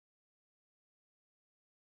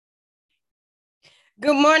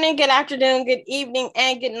Good morning, good afternoon, good evening,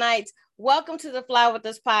 and good night. Welcome to the Fly With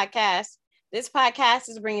Us podcast. This podcast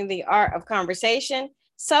is bringing the art of conversation,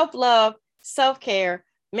 self-love, self-care,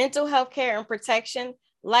 mental health care and protection,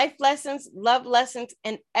 life lessons, love lessons,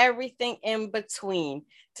 and everything in between.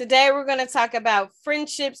 Today, we're going to talk about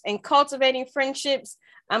friendships and cultivating friendships.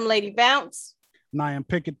 I'm Lady Bounce. And I am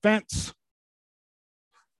Picket Fence.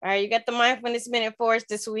 All right, you got the mindfulness minute for us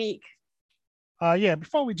this week. Yeah,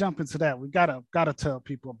 before we jump into that, we gotta tell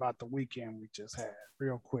people about the weekend we just had.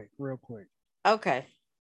 Real quick. Okay.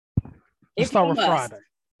 Let's start with Friday.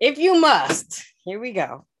 If you must. Here we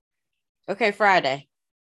go. Okay, Friday.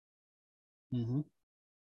 Mm-hmm.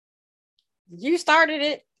 You started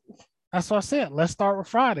it. That's what I said. Let's start with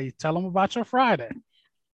Friday. Tell them about your Friday.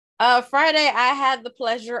 Friday, I had the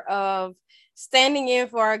pleasure of standing in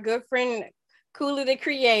for our good friend Kula the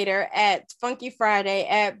Creator at Funky Friday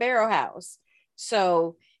at Barrel House.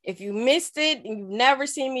 So if you missed it and you've never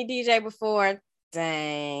seen me DJ before,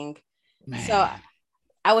 dang. Man. So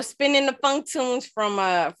I was spinning the funk tunes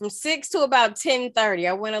from 6 to about 10:30.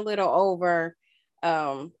 I went a little over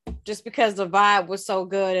just because the vibe was so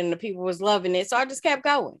good and the people was loving it. So I just kept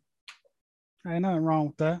going. Ain't nothing wrong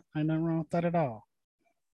with that. Ain't nothing wrong with that at all.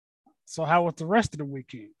 So how was the rest of the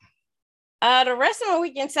weekend? The rest of my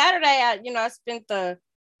weekend, Saturday, I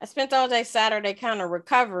spent all day Saturday kind of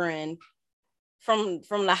recovering from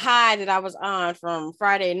the high that I was on from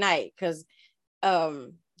Friday night, because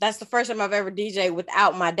that's the first time I've ever DJed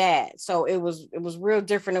without my dad. So it was real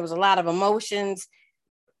different. It was a lot of emotions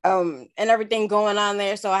and everything going on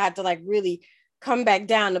there. So I had to like really come back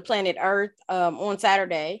down to planet Earth on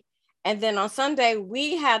Saturday. And then on Sunday,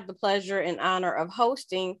 we had the pleasure and honor of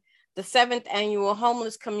hosting the 7th annual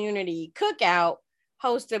homeless community cookout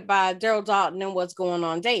hosted by Daryl Dalton and What's Going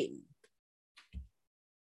On Dayton.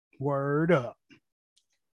 Word up.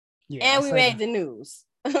 Yeah, and we made the news.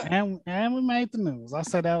 and we made the news. I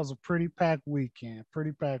said that was a pretty packed weekend.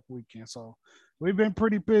 So we've been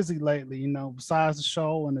pretty busy lately, besides the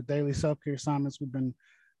show and the daily self-care assignments. We've been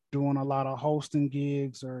doing a lot of hosting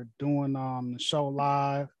gigs or doing the show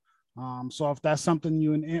live. So if that's something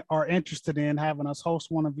you are interested in, having us host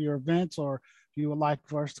one of your events, or if you would like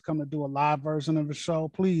for us to come to do a live version of the show,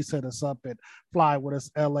 please hit us up at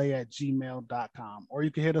flywithusla@gmail.com, or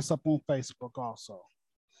you can hit us up on Facebook also.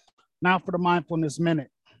 Now for the mindfulness minute.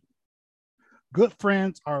 Good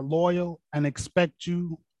friends are loyal and accept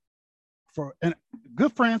you for who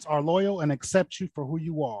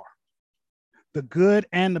you are. The good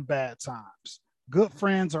and the bad times. Good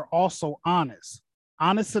friends are also honest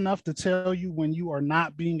enough to tell you when you are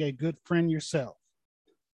not being a good friend yourself.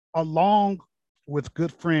 Along with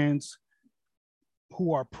good friends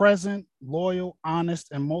who are present, loyal,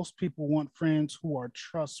 honest, and most people want friends who are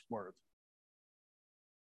trustworthy.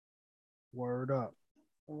 Word up.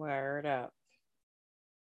 Word up.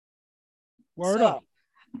 Word up.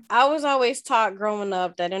 I was always taught growing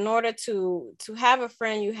up that in order to have a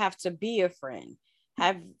friend, you have to be a friend.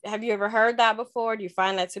 Have you ever heard that before? Do you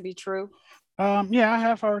find that to be true? Yeah, I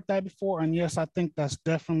have heard that before, and yes, I think that's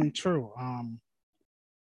definitely true.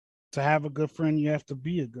 To have a good friend, you have to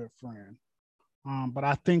be a good friend. But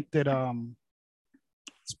I think that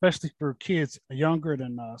especially for kids younger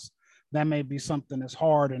than us, that may be something that's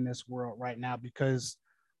hard in this world right now, because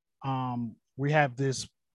we have this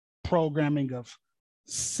programming of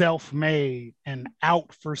self-made and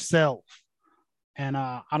out for self. And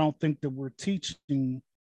I don't think that we're teaching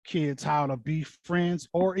kids how to be friends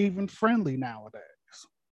or even friendly nowadays.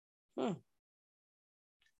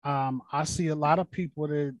 I see a lot of people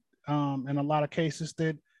that, in a lot of cases,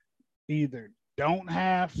 that either don't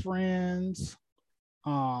have friends.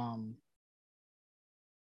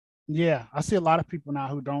 Yeah, I see a lot of people now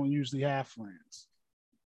who don't usually have friends.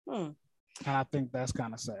 And I think that's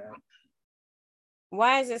kind of sad.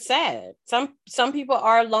 Why is it sad? Some people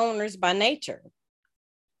are loners by nature.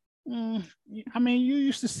 I mean, you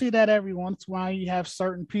used to see that every once in a while. You have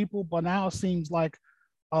certain people, but now it seems like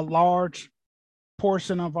a large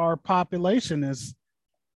portion of our population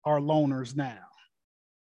are loners now.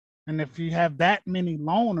 And if you have that many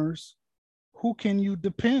loners, who can you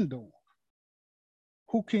depend on?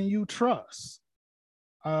 Who can you trust?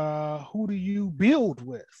 Who do you build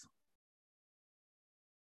with?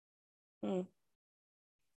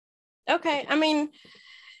 Okay, I mean,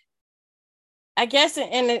 I guess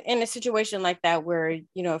in a situation like that, where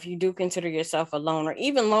if you do consider yourself a loner,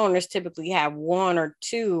 even loners typically have one or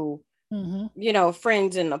two,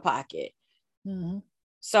 friends in the pocket.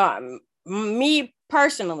 So me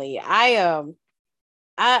personally, I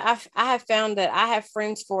have found that I have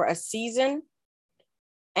friends for a season,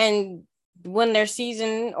 and when their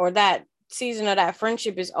season or that season of that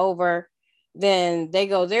friendship is over, then they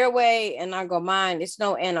go their way and I go mine. It's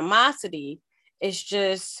no animosity. It's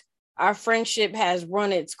just our friendship has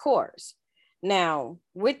run its course. Now,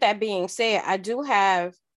 with that being said, I do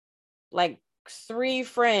have like 3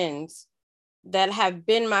 friends that have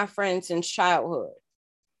been my friends since childhood.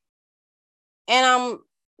 And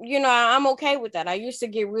I'm okay with that. I used to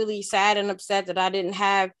get really sad and upset that I didn't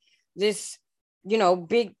have this,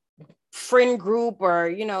 big friend group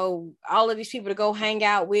or, all of these people to go hang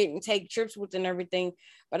out with and take trips with and everything.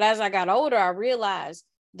 But as I got older, I realized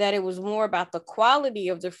that it was more about the quality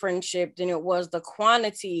of the friendship than it was the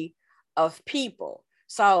quantity of people.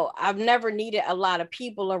 So I've never needed a lot of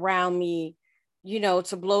people around me,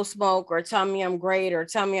 to blow smoke or tell me I'm great or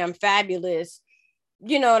tell me I'm fabulous.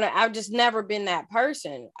 I've just never been that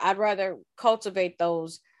person. I'd rather cultivate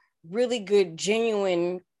those really good,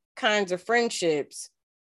 genuine kinds of friendships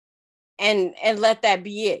and let that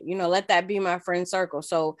be it. Let that be my friend circle.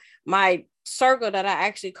 So my circle that I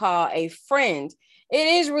actually call a friend, it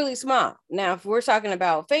is really small. Now, if we're talking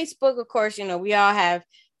about Facebook, of course, we all have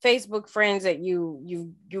Facebook friends that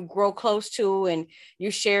you grow close to and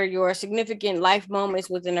you share your significant life moments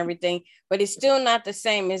with and everything, but it's still not the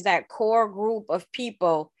same as that core group of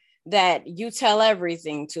people that you tell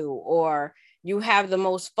everything to or you have the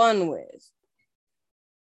most fun with.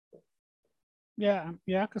 Yeah,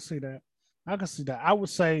 I can see that. I would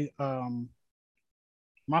say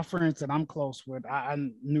my friends that I'm close with, I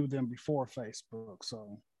knew them before Facebook.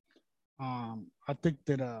 So I think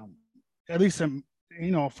that at least in,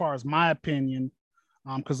 as far as my opinion,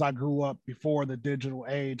 because I grew up before the digital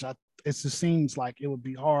age, it just seems like it would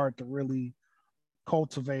be hard to really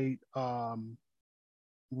cultivate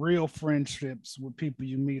real friendships with people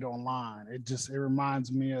you meet online. It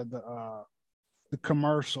reminds me of the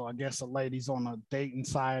commercial. I guess a lady's on a dating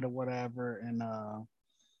site or whatever, and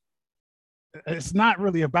it's not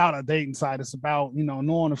really about a dating site. It's about,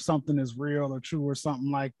 knowing if something is real or true or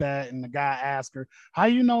something like that. And the guy asks her, "How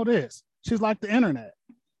you know this?" She's like, "The internet."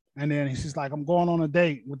 And then she's like, "I'm going on a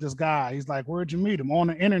date with this guy." He's like, "Where'd you meet him?" "On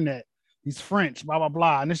the internet. He's French, blah, blah,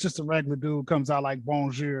 blah." And it's just a regular dude comes out like,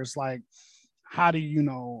 "Bonjour." It's like, how do you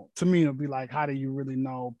know? To me, it'll be like, how do you really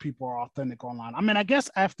know people are authentic online? I mean, I guess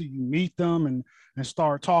after you meet them and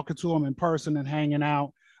start talking to them in person and hanging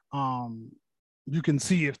out, um, you can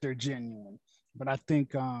see if they're genuine. But I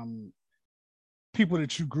think people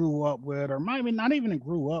that you grew up with, or maybe not even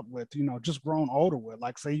grew up with, just grown older with,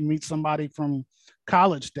 like say you meet somebody from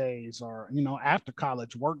college days or, after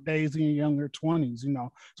college, work days in your younger 20s,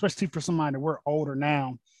 especially for somebody that we're older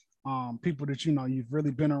now, people that, you've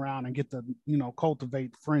really been around and get to,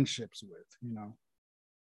 cultivate friendships with.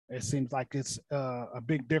 It seems like it's a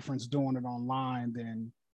big difference doing it online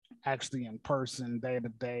than actually in person, day to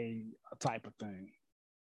day type of thing.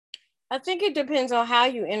 I think it depends on how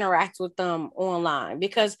you interact with them online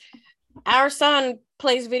because our son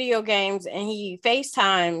plays video games and he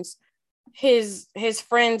FaceTimes his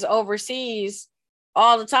friends overseas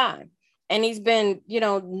all the time. And he's been,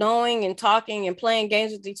 knowing and talking and playing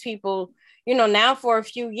games with these people, now for a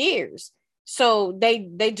few years. So they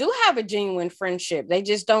do have a genuine friendship. They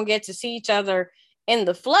just don't get to see each other in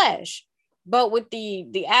the flesh. But with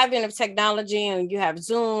the advent of technology and you have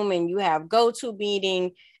Zoom and you have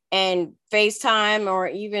GoToMeeting and FaceTime or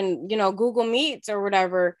even, Google Meets or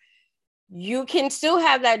whatever, you can still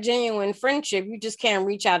have that genuine friendship. You just can't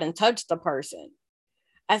reach out and touch the person.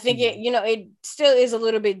 I think it still is a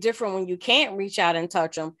little bit different when you can't reach out and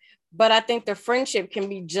touch them, but I think the friendship can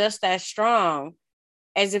be just as strong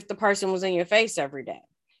as if the person was in your face every day.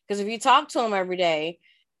 Because if you talk to them every day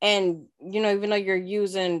and, even though you're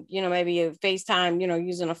using, maybe a FaceTime,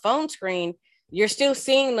 using a phone screen, you're still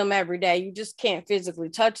seeing them every day. You just can't physically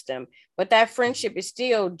touch them. But that friendship is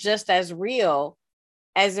still just as real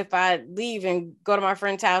as if I leave and go to my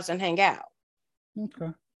friend's house and hang out.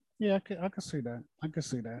 Okay. Yeah, I can see that. I can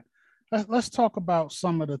see that. Let's talk about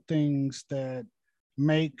some of the things that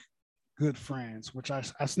make good friends, which I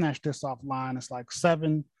snatched this offline. It's like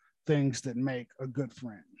 7 things that make a good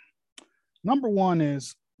friend. Number 1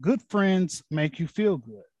 is good friends make you feel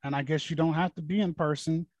good. And I guess you don't have to be in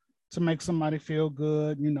person to make somebody feel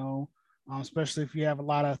good, especially if you have a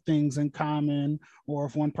lot of things in common, or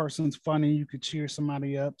if one person's funny, you could cheer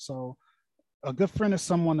somebody up. So a good friend is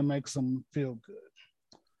someone that makes them feel good.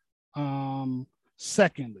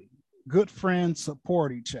 Secondly, good friends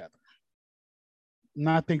support each other. And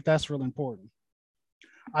I think that's really important.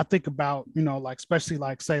 I think about, like, especially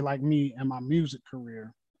like, say, like me and my music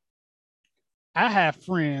career. I have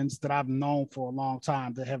friends that I've known for a long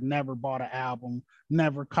time that have never bought an album,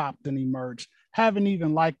 never copped any merch, haven't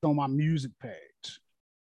even liked on my music page.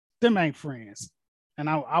 them ain't friends. And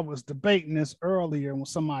I was debating this earlier when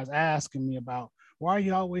somebody's asking me about why are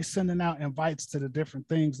you always sending out invites to the different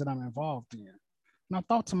things that I'm involved in? And I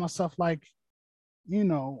thought to myself, like, you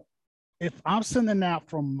know, if I'm sending out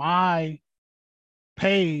from my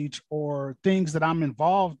page or things that I'm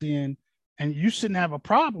involved in, and you shouldn't have a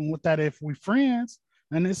problem with that if we're friends.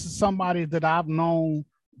 And this is somebody that I've known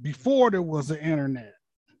before there was the internet.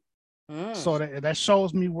 So that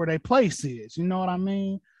shows me where their place is. You know what I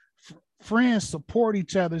mean? Friends support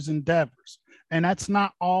each other's endeavors. And that's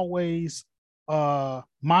not always a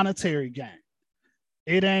monetary gain.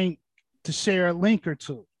 It ain't to share a link or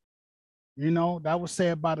two. You know, that was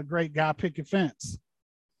said by the great Guy Picket Fence.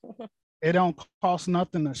 It don't cost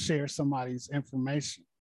nothing to share somebody's information.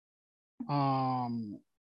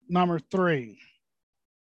 Number 3,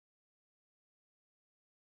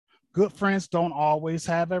 good friends don't always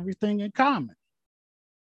have everything in common.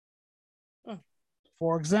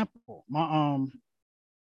 For example, my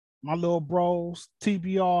little bros,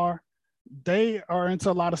 TBR, they are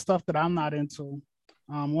into a lot of stuff that I'm not into.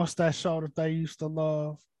 What's that show that they used to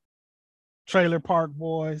love? Trailer Park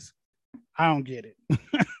Boys. I don't get it.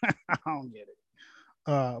 I don't get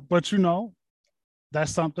it. But you know,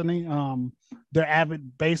 that's something. They're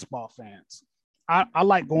avid baseball fans. I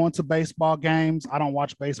like going to baseball games. I don't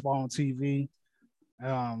watch baseball on TV.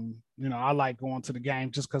 You know, I like going to the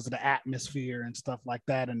game just because of the atmosphere and stuff like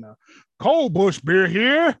that. And the Cold Bush beer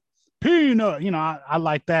here, peanut. You know, I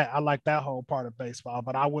like that. I like that whole part of baseball,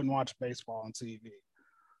 but I wouldn't watch baseball on TV.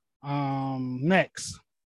 Next,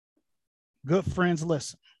 good friends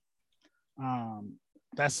listen.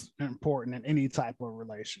 That's important in any type of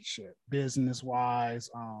relationship, business wise,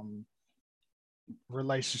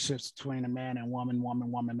 relationships between a man and woman,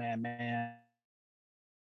 man,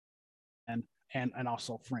 and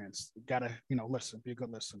also friends. You gotta, you know, listen, be a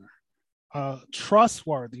good listener.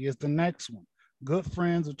 Trustworthy is the next one. Good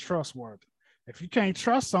friends are trustworthy. If you can't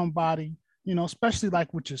trust somebody, you know, especially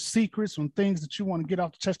like with your secrets, when things that you want to get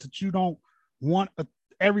off the chest that you don't want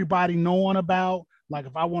everybody knowing about. Like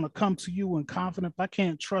if I want to come to you in confidence, if I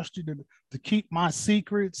can't trust you to keep my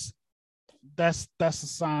secrets, that's a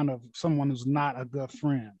sign of someone who's not a good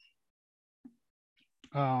friend.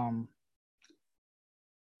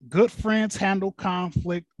 Good friends handle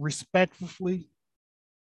conflict respectfully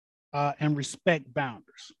and respect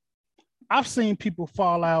boundaries. I've seen people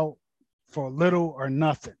fall out for little or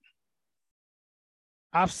nothing.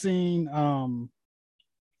 I've seen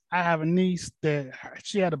I have a niece that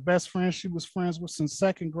she had a best friend she was friends with since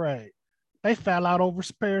second grade. They fell out over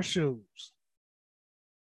a pair of shoes.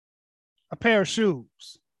 A pair of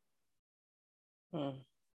shoes.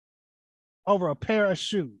 Over a pair of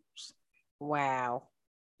shoes. Wow.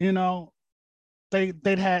 You know, they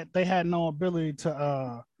had no ability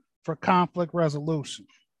to for conflict resolution.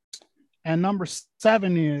 And number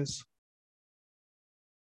 7 is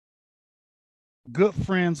good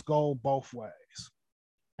friends go both ways.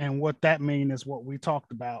 And what that means is what we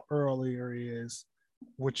talked about earlier is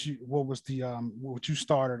what you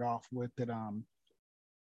started off with, that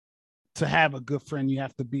to have a good friend, you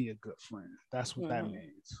have to be a good friend. That's what that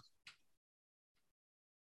means.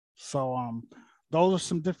 So those are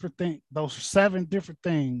some different things. Those are 7 different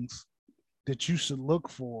things that you should look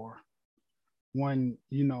for when,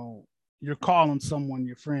 you know, you're calling someone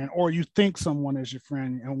your friend, or you think someone is your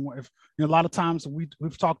friend. And if, you know, a lot of times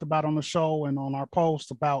we've talked about on the show and on our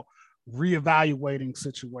posts about reevaluating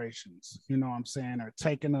situations, you know what I'm saying, or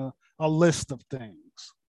taking a list of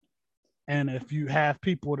things. And if you have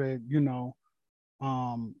people that, you know,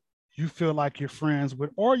 you feel like you're friends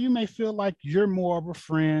with, or you may feel like you're more of a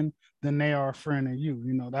friend than they are a friend of you,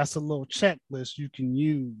 you know, that's a little checklist you can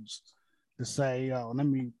use to say, oh,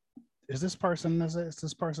 is this person, is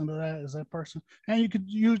this person, is that person? And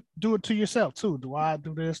you do it to yourself too. Do I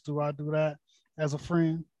do this? Do I do that as a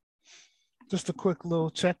friend? Just a quick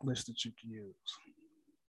little checklist that you can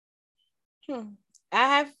use.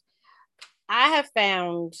 I have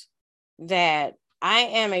found that I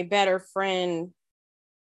am a better friend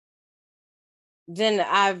than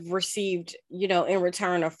I've received, you know, in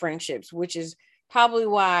return of friendships, which is probably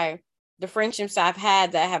why the friendships I've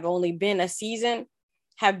had that have only been a season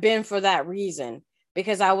have been for that reason,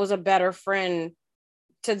 because I was a better friend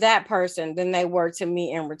to that person than they were to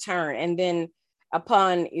me in return. And then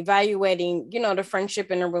upon evaluating, you know, the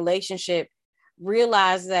friendship and the relationship,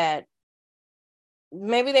 realize that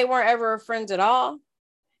maybe they weren't ever friends at all.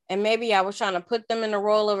 And maybe I was trying to put them in the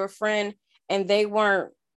role of a friend, and they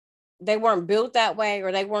weren't built that way,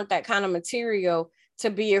 or they weren't that kind of material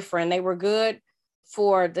to be a friend. They were good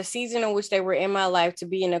for the season in which they were in my life to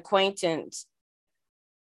be an acquaintance.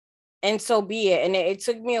 and so be it. And it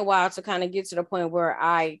took me a while to kind of get to the point where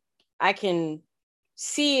I can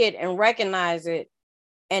see it and recognize it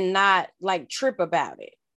and not like trip about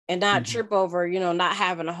it and not trip over, not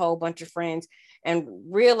having a whole bunch of friends, and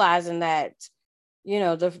realizing that,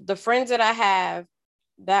 the friends that I have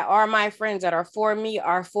that are my friends that are for me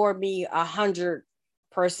 100%.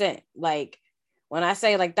 Like when I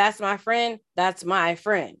say like, that's my friend,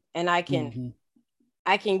 and I can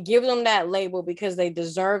give them that label because they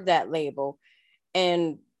deserve that label.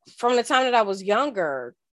 And from the time that I was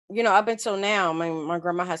younger, up until now, my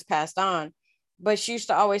grandma has passed on, but she used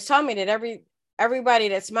to always tell me that everybody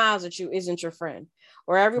that smiles at you isn't your friend,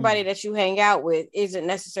 or everybody that you hang out with isn't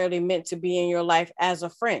necessarily meant to be in your life as a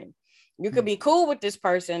friend. You could be cool with this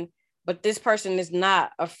person, but this person is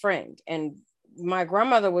not a friend. And my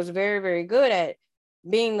grandmother was very, very good at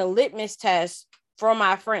being the litmus test for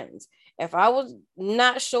my friends. If I was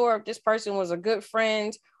not sure if this person was a good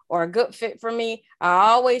friend or a good fit for me, I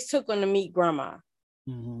always took them to meet grandma.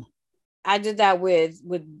 I did that with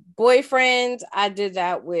boyfriends. I did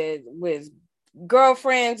that with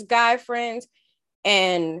girlfriends, guy friends,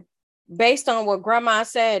 and based on what grandma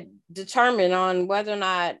said, determine on whether or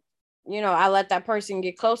not, I let that person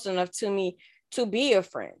get close enough to me to be a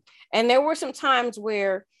friend. And there were some times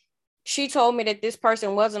where she told me that this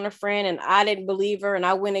person wasn't a friend and I didn't believe her, and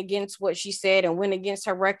I went against what she said and went against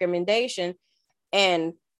her recommendation.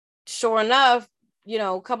 And sure enough,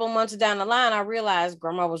 a couple months down the line, I realized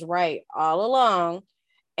grandma was right all along,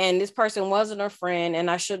 and this person wasn't a friend, and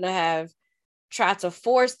I shouldn't have tried to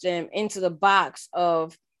force them into the box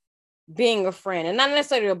of being a friend, and not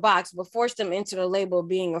necessarily the box, but force them into the label of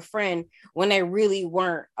being a friend when they really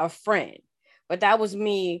weren't a friend. But that was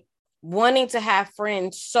me wanting to have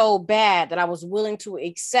friends so bad that I was willing to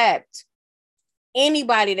accept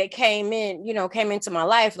anybody that came into my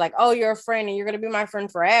life, like, oh, you're a friend and you're going to be my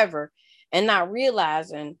friend forever, and not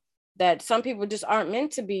realizing that some people just aren't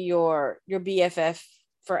meant to be your BFF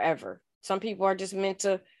forever. Some people are just meant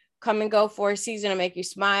to come and go for a season and make you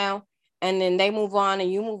smile, and then they move on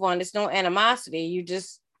and you move on. There's no animosity.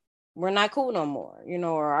 We're not cool no more,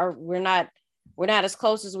 or we're not as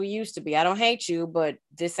close as we used to be. I don't hate you, but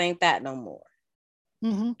this ain't that no more.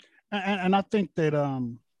 And I think that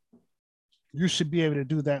you should be able to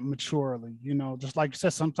do that maturely. Just like you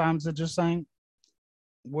said, sometimes it just ain't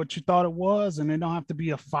what you thought it was, and it don't have to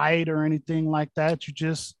be a fight or anything like that.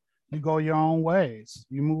 You go your own ways.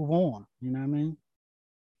 You move on. You know what I mean?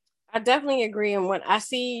 I definitely agree. And when I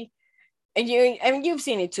see, and you've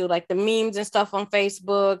seen it too, like the memes and stuff on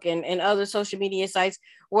Facebook and other social media sites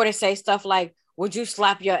where they say stuff like, would you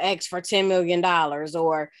slap your ex for $10 million?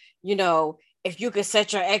 Or, if you could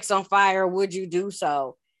set your ex on fire, would you do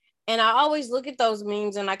so? And I always look at those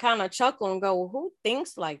memes and I kind of chuckle and go, well, who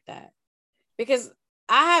thinks like that? Because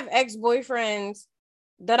I have ex-boyfriends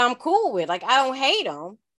that I'm cool with. Like, I don't hate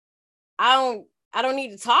them. I don't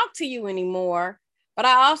need to talk to you anymore, but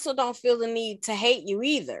I also don't feel the need to hate you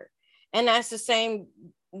either. And that's the same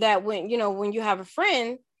that when you have a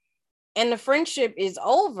friend and the friendship is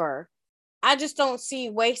over, I just don't see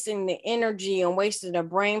wasting the energy and wasting the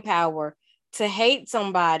brain power to hate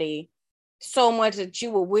somebody so much that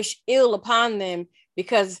you will wish ill upon them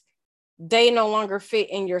because they no longer fit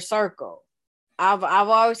in your circle. I've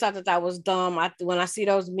always thought that was dumb. When I see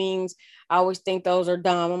those memes, I always think those are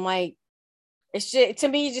dumb. I'm like, it's just, to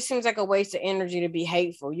me, it just seems like a waste of energy to be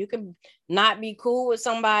hateful. You can not be cool with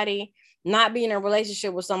somebody, not be in a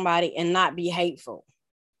relationship with somebody, and not be hateful.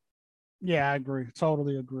 Yeah, I agree.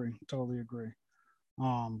 Totally agree. Totally agree.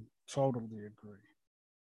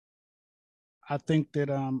 I think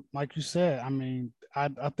that like you said, I mean, I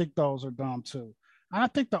think those are dumb too. I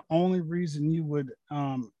think the only reason you would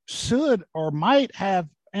should or might have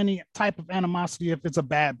any type of animosity if it's a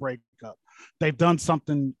bad breakup. They've done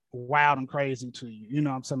something wild and crazy to you. You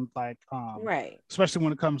know what I'm saying? Like right. Especially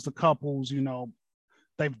when it comes to couples,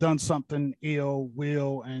 they've done something ill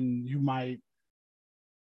will, and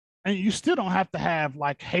you still don't have to have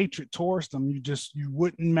like hatred towards them. You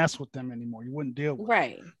wouldn't mess with them anymore. You wouldn't deal with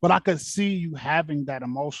right. them. But I could see you having that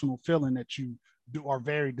emotional feeling that you are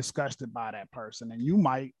very disgusted by that person, and you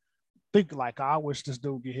might think like, I wish this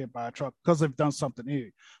dude get hit by a truck because they've done something ill.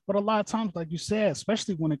 But a lot of times, like you said,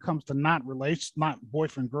 especially when it comes to not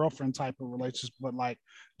boyfriend girlfriend type of relationships, but like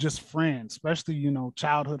just friends, especially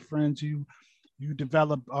childhood friends, you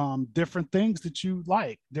develop different things that you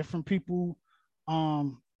like, different people,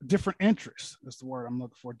 different interests. That's the word I'm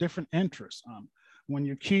looking for. Different interests. When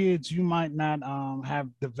you're kids, you might not have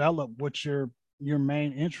developed what your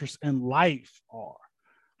main interests in life are.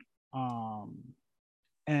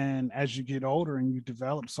 And as you get older and you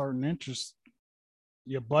develop certain interests,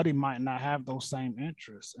 your buddy might not have those same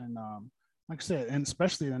interests. And like I said, and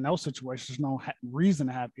especially in those situations, there's no reason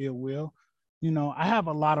to have ill will. You know, I have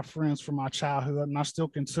a lot of friends from my childhood, and I still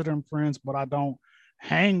consider them friends, but I don't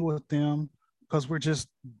hang with them because we're just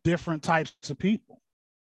different types of people.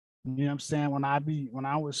 You know what I'm saying? When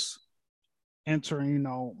I was entering, you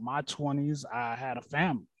know, my 20s, I had a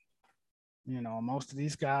family. You know, most of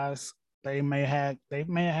these guys, they may have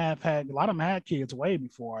had, a lot of them had kids way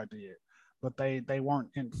before I did, but they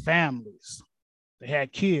weren't in families. They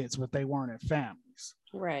had kids, but they weren't in families.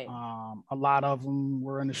 Right. A lot of them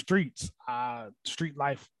were in the streets. Street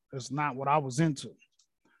life is not what I was into.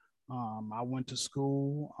 I went to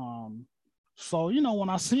school. So, you know, when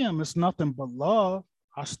I see them, it's nothing but love.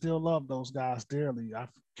 I still love those guys dearly. I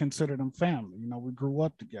consider them family. You know, we grew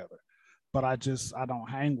up together, but I don't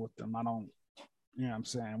hang with them. I don't, you know what I'm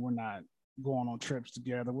saying? We're not going on trips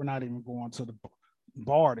together. We're not even going to the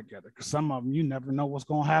bar together, because some of them, you never know what's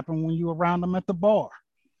going to happen when you're around them at the bar.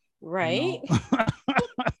 Right. You know?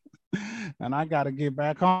 And I got to get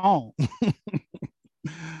back home.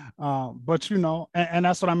 But you know, and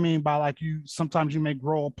that's what I mean by, like, you sometimes you may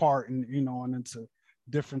grow apart and, you know, and into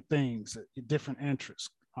different things, different interests.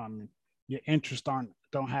 Your interests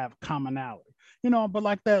don't have commonality, you know. But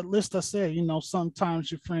like that list I said, you know, sometimes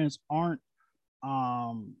your friends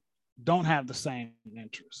don't have the same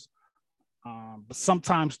interests. But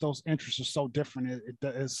sometimes those interests are so different,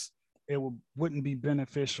 wouldn't be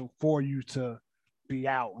beneficial for you to be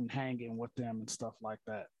out and hanging with them and stuff like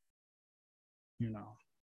that, you know.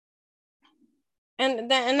 And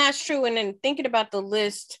that's true. And then thinking about the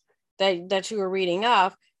list that you were reading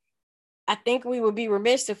off, I think we would be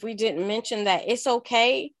remiss if we didn't mention that it's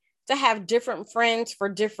okay to have different friends for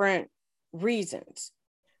different reasons.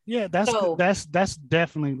 Yeah, that's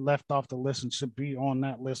definitely left off the list and should be on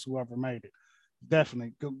that list, whoever made it.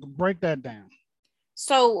 Definitely. Break that down.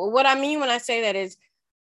 So what I mean when I say that is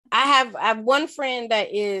I have one friend that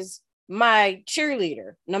is my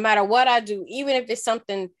cheerleader. No matter what I do, even if it's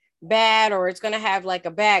something bad or it's going to have like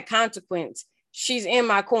a bad consequence, she's in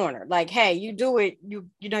my corner. Like, hey, you do it, you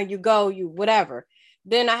know, you go, you whatever.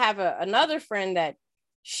 Then I have another friend that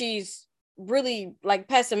she's really like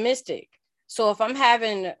pessimistic. So if I'm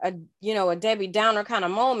having a Debbie Downer kind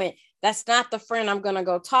of moment, that's not the friend I'm going to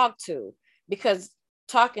go talk to, because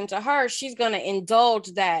talking to her, she's going to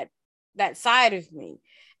indulge that side of me.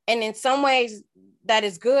 And in some ways that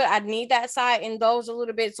is good. I need that side indulged a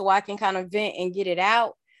little bit so I can kind of vent and get it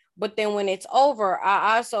out. But then when it's over,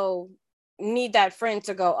 I also need that friend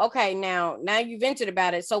to go, okay, now you vented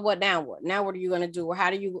about it. So what now? What are you going to do? Or how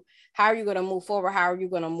are you going to move forward? How are you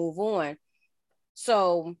going to move on?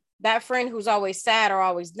 So that friend who's always sad or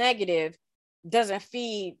always negative doesn't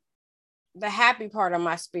feed the happy part of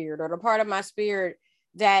my spirit, or the part of my spirit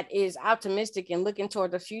that is optimistic and looking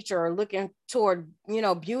toward the future, or looking toward,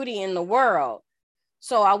 beauty in the world.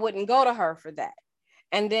 So I wouldn't go to her for that.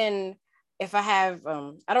 And then if I have,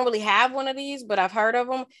 I don't really have one of these, but I've heard of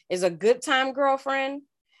them, is a good time girlfriend.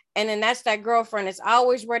 And then that's that girlfriend that's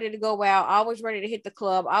always ready to go out, always ready to hit the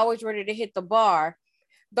club, always ready to hit the bar.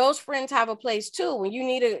 Those friends have a place too. When you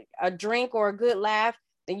need a drink or a good laugh,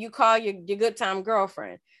 then you call your good time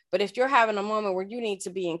girlfriend. But if you're having a moment where you need to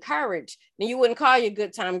be encouraged, then you wouldn't call your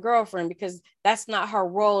good time girlfriend, because that's not her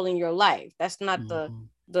role in your life. That's not the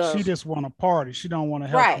she just want to party. She don't want to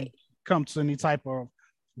help you come to any type of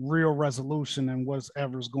real resolution and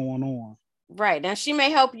whatever's going on. Right. Now she may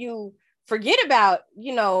help you forget about,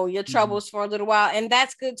 your troubles for a little while. And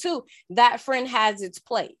that's good too. That friend has its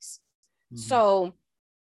place. So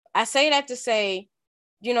I say that to say,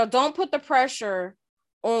 don't put the pressure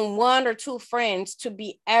on one or two friends to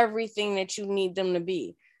be everything that you need them to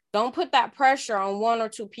be. Don't put that pressure on one or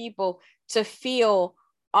two people to feel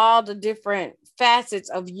all the different facets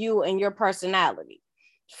of you and your personality.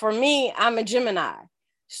 For me, I'm a Gemini.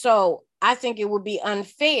 So I think it would be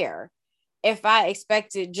unfair if I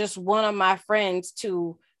expected just one of my friends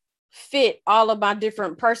to fit all of my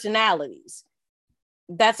different personalities.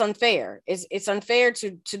 That's unfair. It's unfair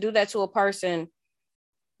to do that to a person,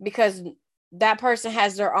 because that person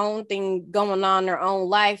has their own thing going on, their own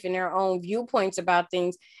life and their own viewpoints about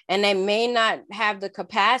things. And they may not have the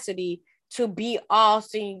capacity to be all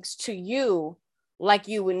things to you like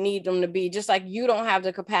you would need them to be, just like you don't have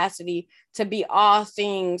the capacity to be all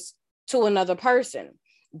things to another person,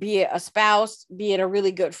 be it a spouse, be it a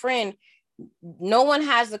really good friend. No one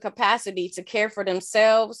has the capacity to care for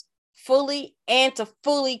themselves fully and to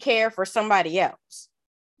fully care for somebody else.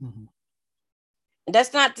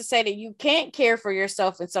 That's not to say that you can't care for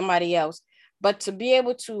yourself and somebody else, but to be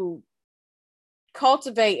able to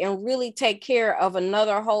cultivate and really take care of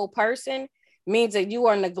another whole person means that you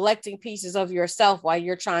are neglecting pieces of yourself while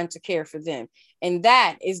you're trying to care for them. And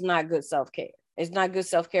that is not good self-care. It's not good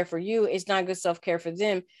self-care for you. It's not good self-care for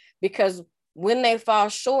them, because when they fall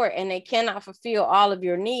short and they cannot fulfill all of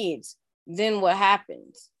your needs, then what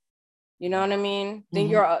happens? You know what I mean?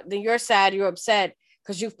 Mm-hmm. Then you're sad, you're upset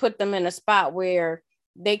because you've put them in a spot where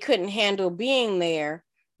they couldn't handle being there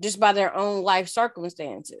just by their own life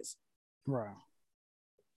circumstances. Right.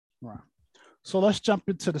 Right. So let's jump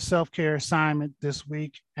into the self-care assignment this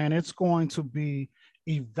week, and it's going to be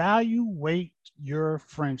evaluate your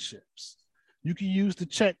friendships. You can use the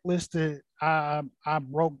checklist that I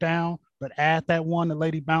broke down, but add that one that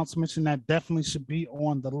Lady Bounce mentioned that definitely should be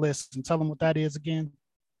on the list. And tell them what that is again.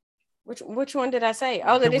 Which one did I say?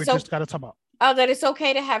 Oh, that we just got to talk about. Oh, that it's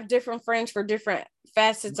okay to have different friends for different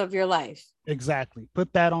facets of your life. Exactly.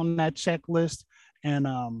 Put that on that checklist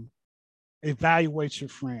and evaluate your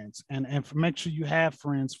friends and make sure you have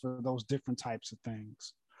friends for those different types of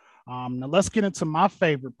things. Now let's get into my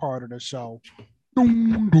favorite part of the show.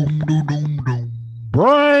 Doom, doom, doom, doom, doom.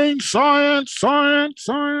 Brain science, science,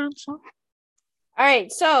 science. All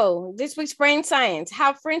right, so this week's brain science: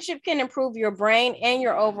 how friendship can improve your brain and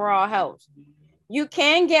your overall health. You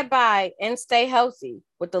can get by and stay healthy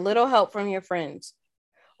with a little help from your friends.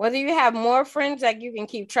 Whether you have more friends that you can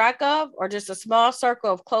keep track of or just a small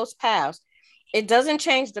circle of close pals, it doesn't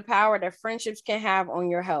change the power that friendships can have on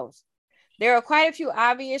your health. There are quite a few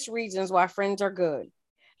obvious reasons why friends are good.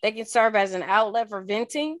 They can serve as an outlet for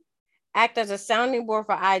venting, act as a sounding board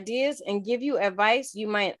for ideas, and give you advice you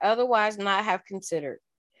might otherwise not have considered.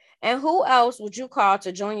 And who else would you call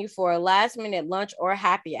to join you for a last minute lunch or a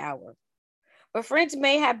happy hour? But friends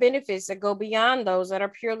may have benefits that go beyond those that are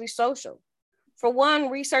purely social. For one,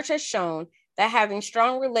 research has shown that having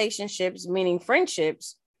strong relationships, meaning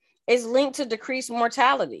friendships, is linked to decreased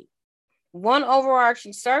mortality. One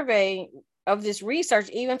overarching survey of this research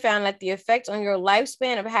even found that the effect on your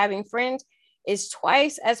lifespan of having friends is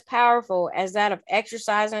twice as powerful as that of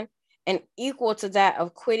exercising and equal to that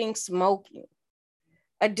of quitting smoking.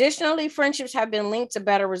 Additionally, friendships have been linked to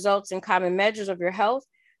better results in common measures of your health,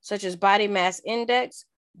 such as body mass index,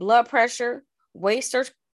 blood pressure,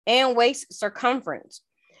 and waist circumference.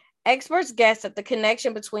 Experts guess that the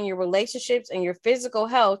connection between your relationships and your physical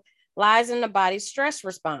health lies in the body's stress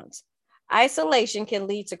response. Isolation can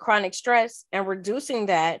lead to chronic stress, and reducing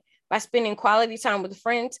that by spending quality time with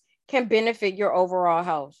friends can benefit your overall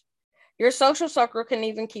health. Your social circle can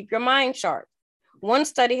even keep your mind sharp. One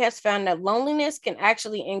study has found that loneliness can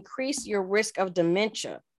actually increase your risk of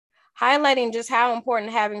dementia, highlighting just how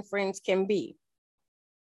important having friends can be.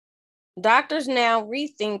 Doctors now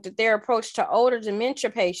rethink that their approach to older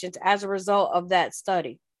dementia patients as a result of that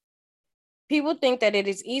study. People think that it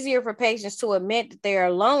is easier for patients to admit that they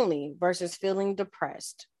are lonely versus feeling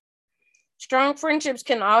depressed. Strong friendships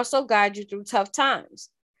can also guide you through tough times.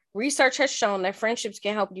 Research has shown that friendships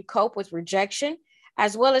can help you cope with rejection,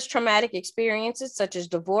 as well as traumatic experiences such as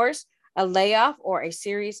divorce, a layoff, or a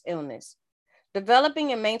serious illness.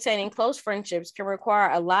 Developing and maintaining close friendships can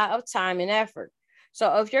require a lot of time and effort.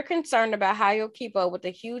 So if you're concerned about how you'll keep up with a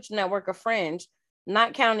huge network of friends,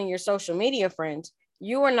 not counting your social media friends,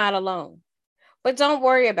 you are not alone. But don't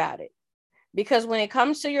worry about it, because when it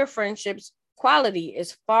comes to your friendships, quality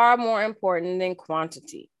is far more important than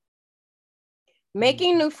quantity.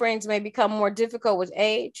 Making new friends may become more difficult with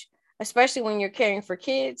age, especially when you're caring for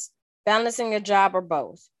kids, balancing a job, or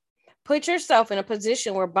both. Put yourself in a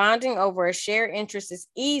position where bonding over a shared interest is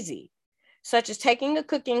easy, such as taking a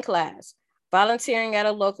cooking class, volunteering at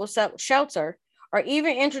a local shelter, or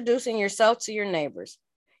even introducing yourself to your neighbors.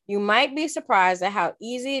 You might be surprised at how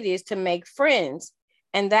easy it is to make friends,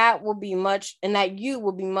 and that you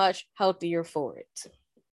will be much healthier for it.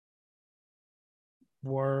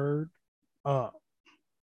 Word up.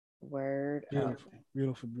 Word beautiful, up.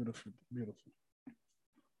 Beautiful, beautiful, beautiful.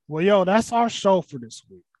 Well, yo, that's our show for this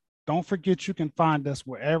week. Don't forget you can find us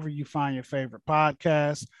wherever you find your favorite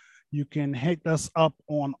podcast. You can hit us up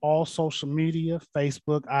on all social media,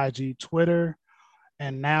 Facebook, IG, Twitter,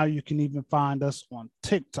 and now you can even find us on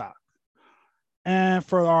TikTok. And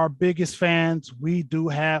for our biggest fans, we do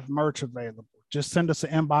have merch available. Just send us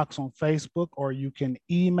an inbox on Facebook, or you can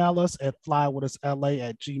email us at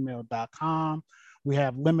flywithusla@gmail.com. We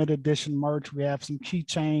have limited edition merch. We have some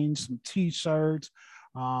keychains, some t-shirts.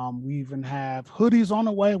 We even have hoodies on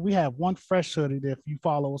the way. We have one fresh hoodie that if you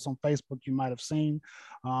follow us on Facebook, you might have seen.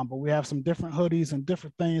 But we have some different hoodies and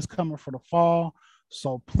different things coming for the fall.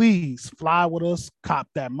 So please fly with us, cop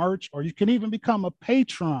that merch, or you can even become a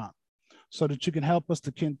patron so that you can help us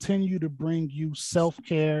to continue to bring you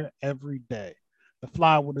self-care every day. The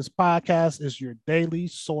Fly With Us podcast is your daily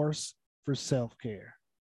source for self-care.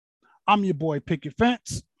 I'm your boy Picket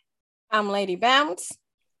Fence. I'm Lady Bounce.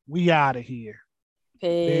 We out of here.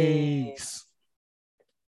 Peace. Peace.